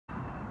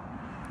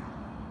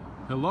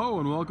Hello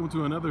and welcome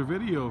to another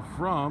video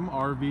from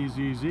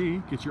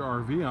RVZZ, Get Your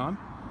RV On.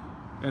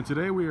 And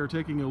today we are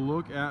taking a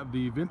look at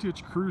the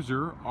Vintage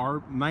Cruiser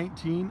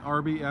R19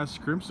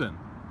 RBS Crimson.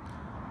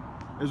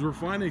 As we're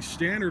finding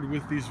standard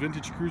with these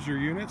Vintage Cruiser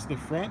units, the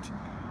front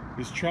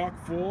is chock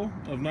full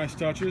of nice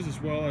touches, as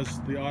well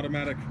as the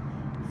automatic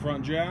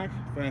front jack.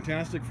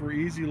 Fantastic for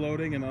easy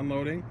loading and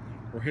unloading,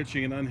 or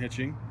hitching and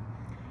unhitching.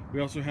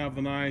 We also have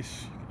the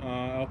nice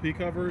LP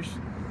covers,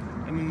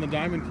 and then the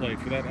diamond plate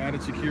for that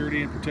added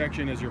security and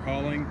protection as you're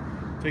hauling,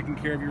 taking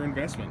care of your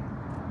investment.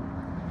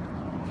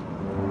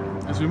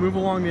 As we move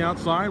along the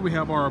outside, we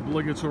have our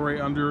obligatory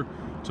under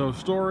tow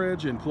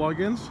storage and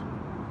plugins.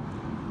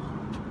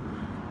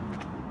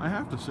 I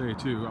have to say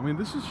too, I mean,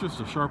 this is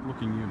just a sharp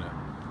looking unit.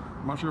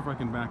 I'm not sure if I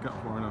can back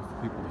up far enough for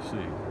people to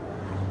see.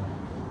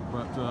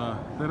 But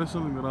that is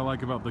something that I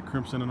like about the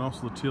Crimson and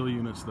also the teal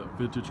units that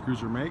Vintage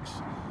Cruiser makes,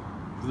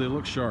 is they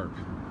look sharp.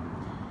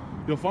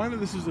 You'll find that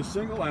this is a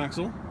single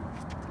axle,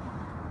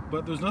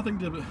 but there's nothing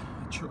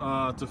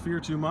to fear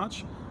too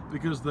much,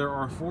 because there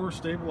are 4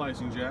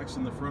 stabilizing jacks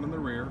in the front and the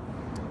rear,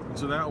 and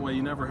so that way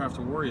you never have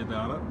to worry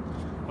about it.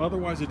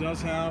 Otherwise, it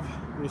does have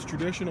those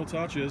traditional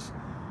touches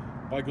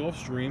by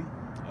Gulfstream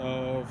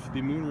of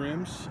the moon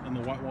rims and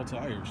the white wall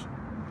tires.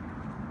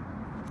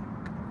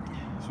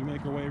 So we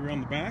make our way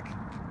around the back.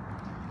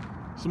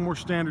 Some more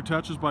standard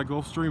touches by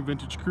Gulfstream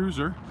Vintage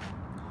Cruiser.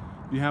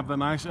 You have the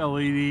nice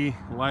LED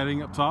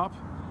lighting up top,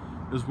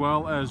 as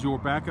well as your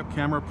backup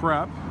camera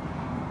prep.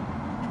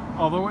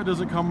 Although it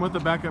doesn't come with a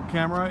backup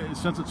camera,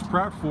 since it's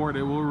prepped for it,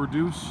 it will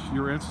reduce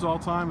your install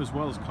time as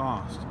well as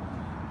cost.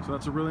 So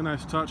that's a really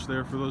nice touch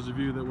there for those of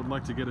you that would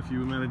like to get a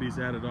few amenities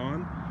added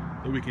on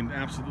that we can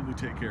absolutely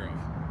take care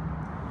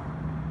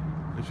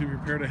of. As we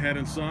prepare to head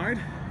inside,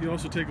 you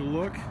also take a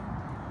look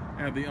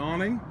at the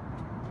awning.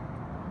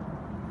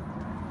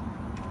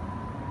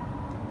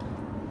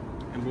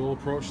 And we'll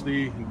approach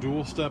the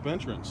dual step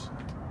entrance.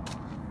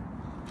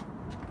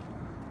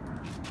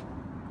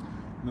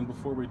 And then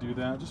before we do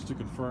that, just to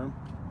confirm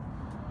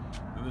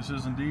that this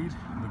is indeed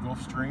the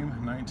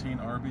Gulfstream 19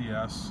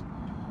 RBS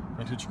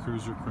Vintage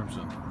Cruiser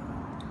Crimson.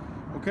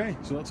 Okay,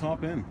 so let's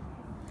hop in.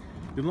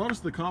 You'll notice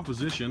the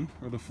composition,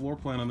 or the floor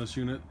plan on this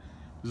unit,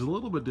 is a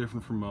little bit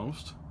different from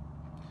most,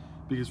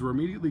 because we're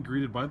immediately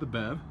greeted by the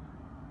bed.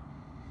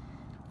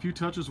 A few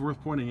touches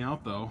worth pointing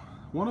out though,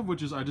 one of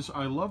which is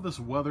I love this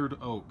weathered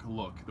oak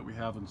look that we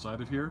have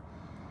inside of here.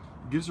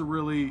 It gives a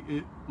really,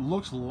 it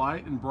looks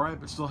light and bright,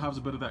 but still has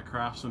a bit of that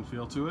craftsman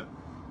feel to it.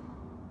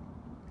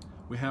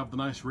 We have the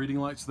nice reading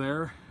lights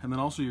there, and then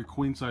also your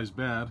queen size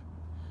bed.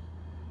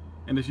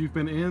 And if you've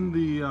been in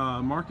the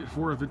market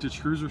for a Vintage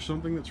Cruiser,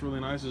 something that's really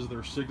nice is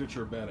their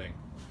signature bedding.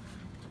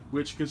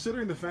 Which,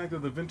 considering the fact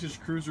that the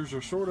Vintage Cruisers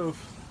are sort of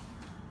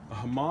a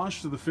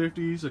homage to the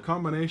 50s, a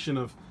combination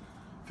of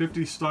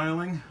 50s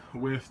styling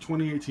with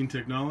 2018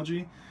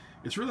 technology,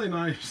 it's really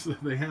nice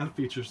that they have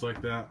features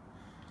like that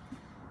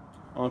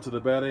onto the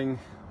bedding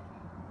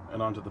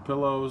and onto the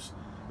pillows.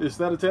 It's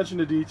that attention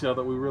to detail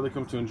that we really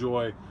come to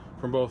enjoy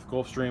from both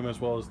Gulfstream as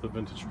well as the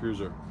Vintage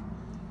Cruiser.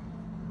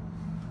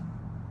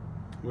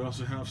 We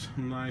also have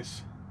some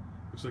nice,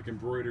 looks like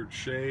embroidered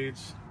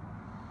shades.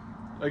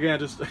 Again,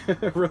 just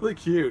really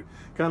cute,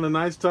 kind of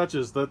nice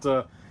touches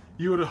that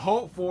you would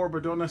hope for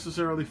but don't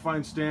necessarily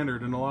find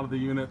standard in a lot of the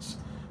units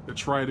that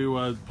try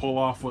to pull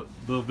off what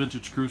the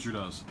Vintage Cruiser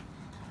does.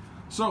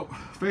 So,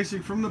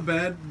 facing from the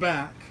bed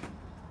back,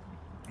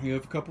 you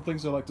have a couple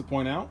things I'd like to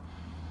point out.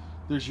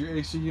 There's your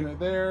AC unit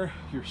there,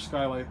 your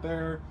skylight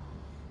there,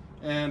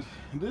 and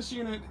this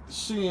unit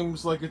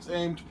seems like it's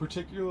aimed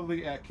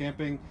particularly at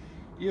camping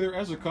either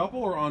as a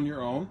couple or on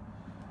your own.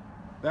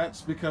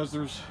 That's because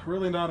there's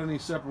really not any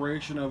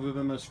separation other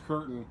than this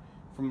curtain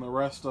from the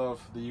rest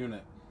of the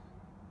unit.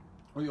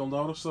 What you'll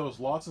notice though is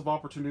lots of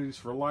opportunities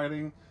for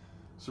lighting,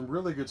 some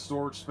really good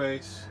storage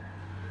space,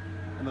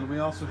 and then we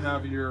also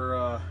have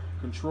your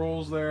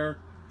controls there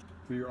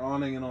for your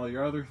awning and all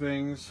your other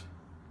things,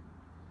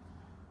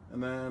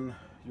 and then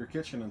your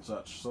kitchen and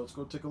such. So let's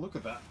go take a look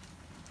at that.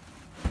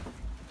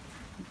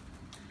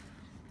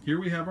 Here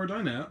we have our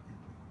dinette,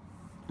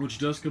 which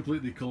does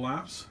completely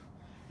collapse.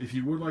 If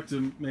you would like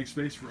to make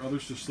space for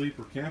others to sleep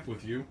or camp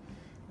with you,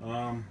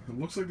 it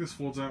looks like this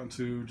folds out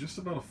into just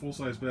about a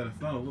full-size bed,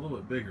 if not a little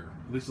bit bigger,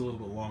 at least a little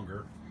bit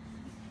longer.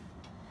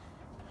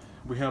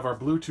 We have our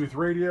Bluetooth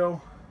radio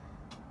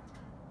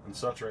and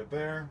such right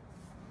there,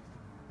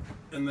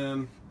 and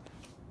then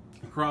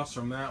across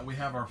from that we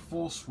have our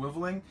full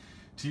swiveling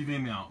TV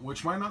mount,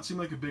 which might not seem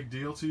like a big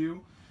deal to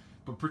you,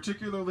 but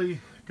particularly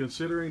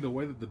considering the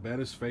way that the bed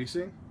is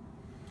facing,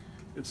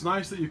 it's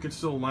nice that you can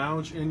still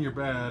lounge in your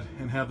bed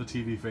and have the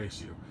TV face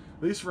you.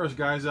 At least for us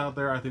guys out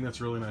there, I think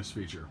that's a really nice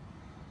feature.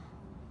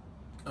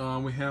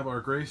 We have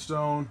our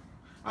Greystone,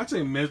 I'd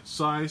say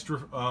mid-sized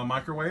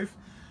microwave.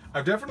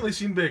 I've definitely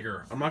seen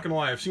bigger. I'm not gonna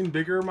lie, I've seen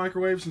bigger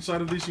microwaves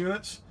inside of these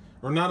units,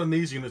 or not in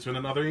these units, but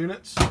in other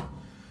units.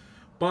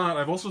 But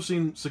I've also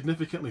seen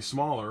significantly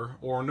smaller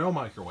or no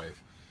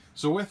microwave.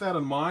 So with that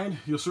in mind,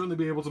 you'll certainly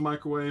be able to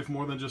microwave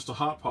more than just a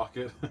Hot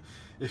Pocket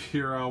if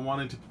you're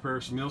wanting to prepare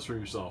some meals for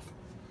yourself.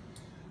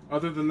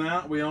 Other than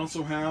that, we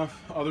also have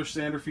other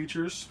standard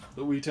features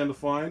that we tend to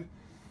find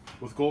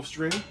with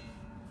Gulfstream.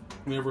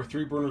 We have our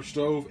 3-burner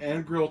stove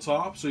and grill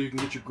top, so you can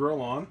get your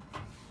grill on.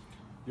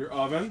 Your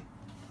oven.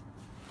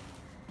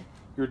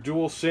 Your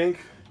dual sink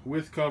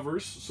with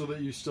covers, so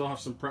that you still have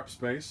some prep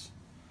space.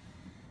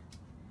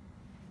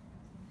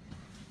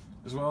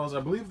 As well as, I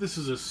believe this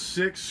is a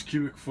 6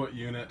 cubic foot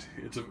unit.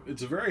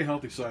 It's a very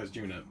healthy sized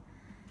unit.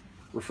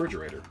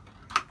 Refrigerator.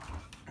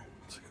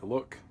 Let's take a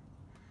look.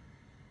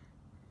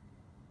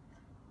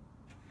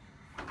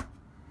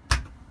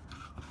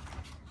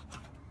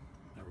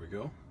 There we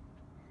go.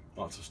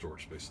 Lots of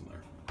storage space in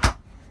there.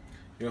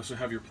 You also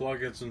have your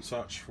plug-ins and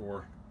such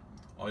for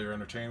all your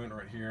entertainment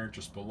right here,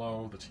 just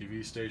below the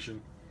TV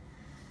station.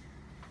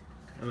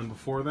 And then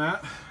before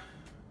that,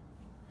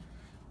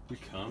 we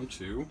come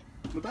to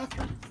the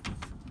bathroom.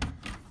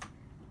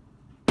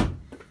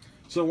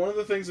 So one of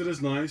the things that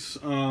is nice,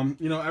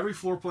 you know, every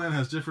floor plan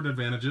has different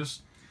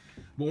advantages,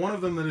 but one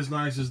of them that is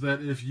nice is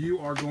that if you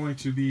are going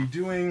to be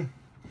doing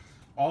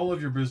all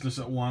of your business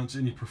at once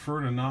and you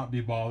prefer to not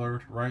be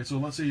bothered, right? So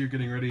let's say you're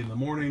getting ready in the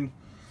morning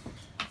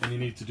and you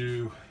need to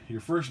do your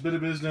first bit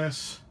of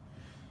business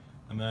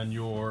and then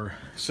your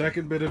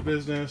second bit of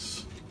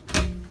business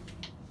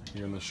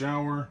here in the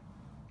shower,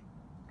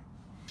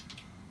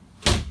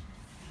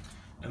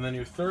 and then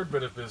your third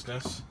bit of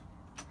business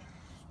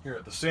here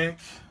at the sink.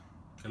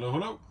 Hello,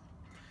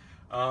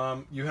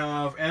 hello. You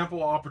have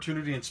ample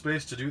opportunity and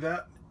space to do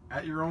that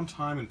at your own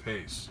time and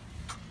pace.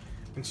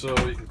 And so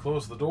you can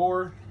close the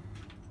door.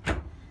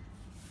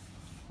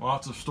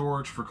 Lots of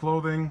storage for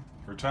clothing,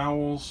 for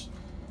towels,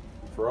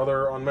 for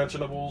other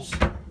unmentionables,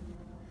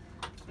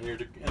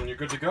 and you're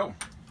good to go.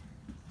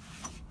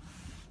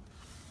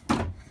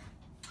 More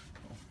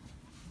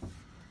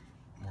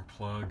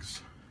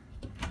plugs.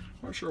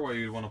 Not sure why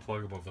you'd want to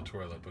plug above the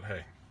toilet, but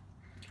hey,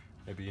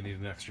 maybe you need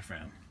an extra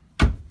fan.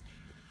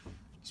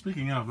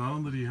 Speaking of, not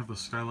only do you have the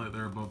skylight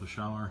there above the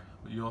shower,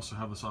 but you also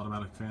have this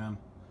automatic fan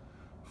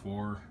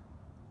for,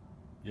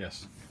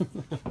 yes.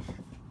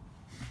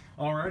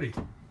 Alrighty.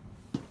 Go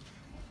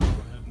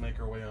ahead and make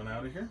our way on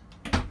out of here.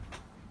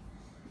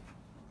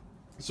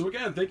 So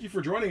again, thank you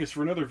for joining us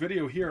for another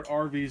video here at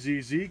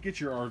RVZZ. Get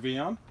your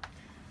RV on.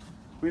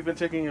 We've been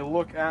taking a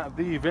look at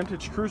the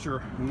Vintage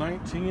Cruiser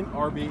 19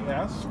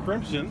 RBS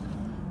Crimson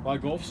by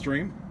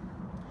Gulfstream.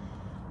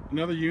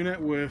 Another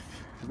unit with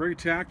very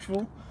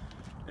tactful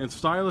and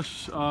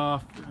stylish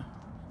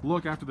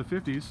look after the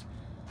 50s,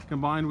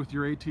 combined with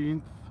your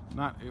 18th,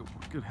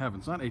 good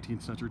heavens, not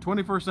 18th century,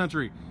 21st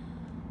century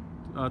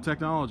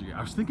technology.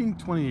 I was thinking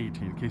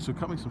 2018, okay, so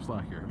cut me some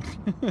slack here.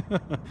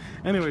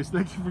 Anyways,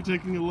 thank you for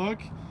taking a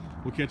look.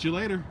 We'll catch you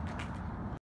later.